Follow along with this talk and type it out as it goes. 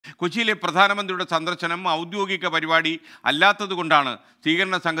കൊച്ചിയിലെ പ്രധാനമന്ത്രിയുടെ സന്ദർശനം ഔദ്യോഗിക പരിപാടി അല്ലാത്തതുകൊണ്ടാണ്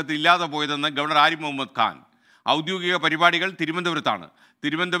സ്വീകരണ സംഘത്തിൽ ഇല്ലാതെ പോയതെന്ന് ഗവർണർ ആരിഫ് മുഹമ്മദ് ഖാൻ. ഔദ്യോഗിക പരിപാടികൾ തിരുവനന്തപുരത്താണ്.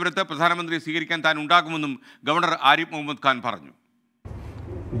 തിരുവനന്തപുരത്ത് പ്രധാനമന്ത്രിയെ സ്വീകരിക്കാൻ താൻ ഉണ്ടാകുമെന്നും ഗവർണർ ആരിഫ് മുഹമ്മദ് ഖാൻ പറഞ്ഞു.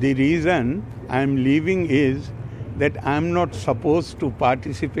 The reason I am leaving is that I am not supposed to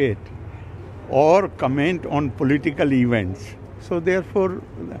participate or comment on political events. So therefore,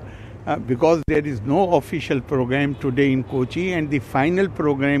 because there is no official program today in Kochi and the final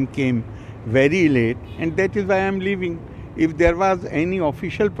program came very late, and that is why I am leaving. If there was any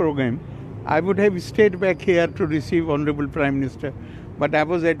official program, I would have stayed back here to receive Honorable Prime Minister. But I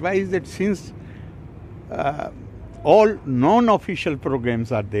was advised that since all non-official programs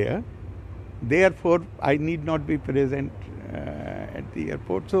are there, therefore I need not be present at the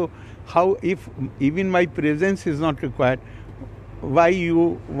airport. So how, if even my presence is not required, why you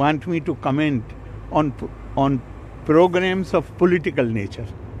want me to comment on programs of political nature?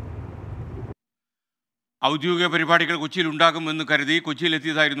 ഔദ്യോഗിക പരിപാടികൾ കൊച്ചിയിൽ ഉണ്ടാകുമെന്ന് കരുതി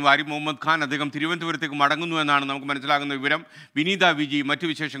കൊച്ചിയിലെത്തിയതായിരുന്നു ആരിഫ് മുഹമ്മദ് ഖാൻ. അദ്ദേഹം തിരുവനന്തപുരത്തേക്ക് മടങ്ങുന്നു എന്നാണ് നമുക്ക് മനസ്സിലാകുന്ന വിവരം. വിനീത വിജി മറ്റു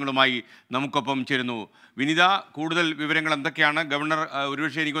വിശേഷങ്ങളുമായി നമുക്കൊപ്പം ചേരുന്നു. വിനീത, കൂടുതൽ വിവരങ്ങൾ എന്തൊക്കെയാണ്? ഗവർണർ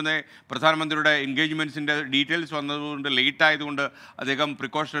ഒരുപക്ഷെ എനിക്കൊന്ന് പ്രധാനമന്ത്രിയുടെ എൻഗേജ്മെൻറ്റ്സിൻ്റെ ഡീറ്റെയിൽസ് വന്നതുകൊണ്ട് ലേറ്റ് ആയതുകൊണ്ട് അദ്ദേഹം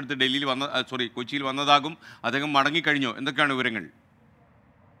പ്രിക്കോഷൻ എടുത്ത് കൊച്ചിയിൽ വന്നതാകും. അദ്ദേഹം മടങ്ങിക്കഴിഞ്ഞോ? എന്തൊക്കെയാണ് വിവരങ്ങൾ?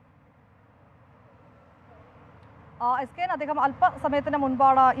 അദ്ദേഹം അല്പസമയത്തിന്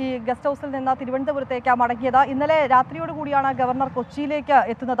മുൻപാണ് ഈ ഗസ്റ്റ് ഹൗസിൽ നിന്ന് തിരുവനന്തപുരത്തേക്ക് മടങ്ങിയത്. ഇന്നലെ രാത്രിയോടുകൂടിയാണ് ഗവർണർ കൊച്ചിയിലേക്ക്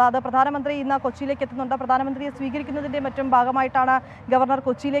എത്തുന്നത്. അത് പ്രധാനമന്ത്രി ഇന്ന് കൊച്ചിയിലേക്ക് എത്തുന്നുണ്ട്. പ്രധാനമന്ത്രിയെ സ്വീകരിക്കുന്നതിൻ്റെ മറ്റും ഭാഗമായിട്ടാണ് ഗവർണർ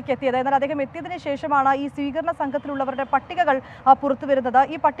കൊച്ചിയിലേക്ക് എത്തിയത്. എന്നാൽ അദ്ദേഹം എത്തിയതിനു ശേഷമാണ് ഈ സ്വീകരണ സംഘത്തിലുള്ളവരുടെ പട്ടികകൾ പുറത്തു വരുന്നത്.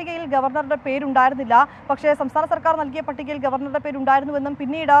 ഈ പട്ടികയിൽ ഗവർണറുടെ പേരുണ്ടായിരുന്നില്ല. പക്ഷേ സംസ്ഥാന സർക്കാർ നൽകിയ പട്ടികയിൽ ഗവർണറുടെ പേരുണ്ടായിരുന്നുവെന്നും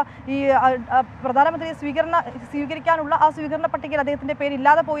പിന്നീട് ഈ പ്രധാനമന്ത്രിയെ സ്വീകരിക്കാനുള്ള ആ സ്വീകരണ പട്ടികയിൽ അദ്ദേഹത്തിൻ്റെ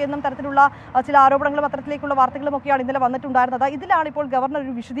പേരില്ലാതെ പോയെന്നും തരത്തിലുള്ള ചില ആരോപണങ്ങളും അത്തരത്തിലേക്കുള്ള വാർത്തകളും ഒക്കെ ഇന്നലെ വന്നിട്ടുണ്ടായിരുന്നത്. ഇതിലാണ് ഇപ്പോൾ ഗവർണർ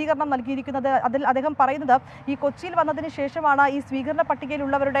ഒരു വിശദീകരണം നൽകിയിരിക്കുന്നത്. അതിൽ അദ്ദേഹം പറയുന്നത് ഈ കൊച്ചിയിൽ വന്നതിന് ശേഷമാണ് ഈ സ്വീകരണ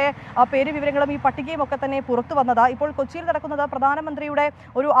പട്ടികയിലുള്ളവരുടെ പേര് വിവരങ്ങളും ഈ പട്ടികയും ഒക്കെ തന്നെ പുറത്തു വന്നത്. ഇപ്പോൾ കൊച്ചിയിൽ നടക്കുന്നത് പ്രധാനമന്ത്രിയുടെ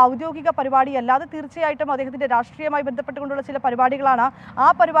ഒരു ഔദ്യോഗിക പരിപാടിയല്ല. അത് തീർച്ചയായിട്ടും അദ്ദേഹത്തിന്റെ രാഷ്ട്രീയമായി ബന്ധപ്പെട്ടുകൊണ്ടുള്ള ചില പരിപാടികളാണ്. ആ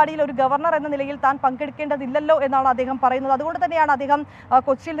പരിപാടിയിൽ ഒരു ഗവർണർ എന്ന നിലയിൽ താൻ പങ്കെടുക്കേണ്ടതില്ലല്ലോ എന്നാണ് അദ്ദേഹം പറയുന്നത്. അതുകൊണ്ട് തന്നെയാണ് അദ്ദേഹം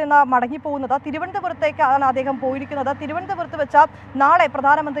കൊച്ചിയിൽ നിന്ന് മടങ്ങിപ്പോകുന്നത്. തിരുവനന്തപുരത്തേക്കാണ് അദ്ദേഹം പോയിരിക്കുന്നത്. തിരുവനന്തപുരത്ത് വെച്ച് നാളെ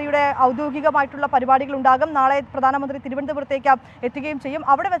പ്രധാനമന്ത്രിയുടെ ഔദ്യോഗികമായിട്ടുള്ള പരിപാടികൾ ഉണ്ടാകും. നാളെ പ്രധാനമന്ത്രി തിരുവനന്തപുരത്തേക്ക് എത്തുകയും ചെയ്യും.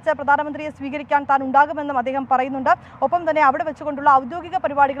 അവിടെ വെച്ച് പ്രധാനമന്ത്രിയെ സ്വീകരിക്കാൻ താൻ ഉണ്ടാകുമെന്നും അദ്ദേഹം പറയുന്നുണ്ട്. ഒപ്പം തന്നെ അവിടെ വെച്ചുകൊണ്ടുള്ള ഔദ്യോഗിക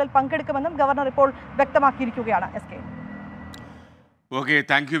പരിപാടികളിൽ പങ്കെടുക്കുമെന്നും ഗവർണർ ഇപ്പോൾ വ്യക്തമാക്കിയിരിക്കുകയാണ്. Okay,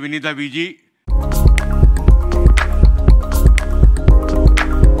 thank you Vineetha Viji.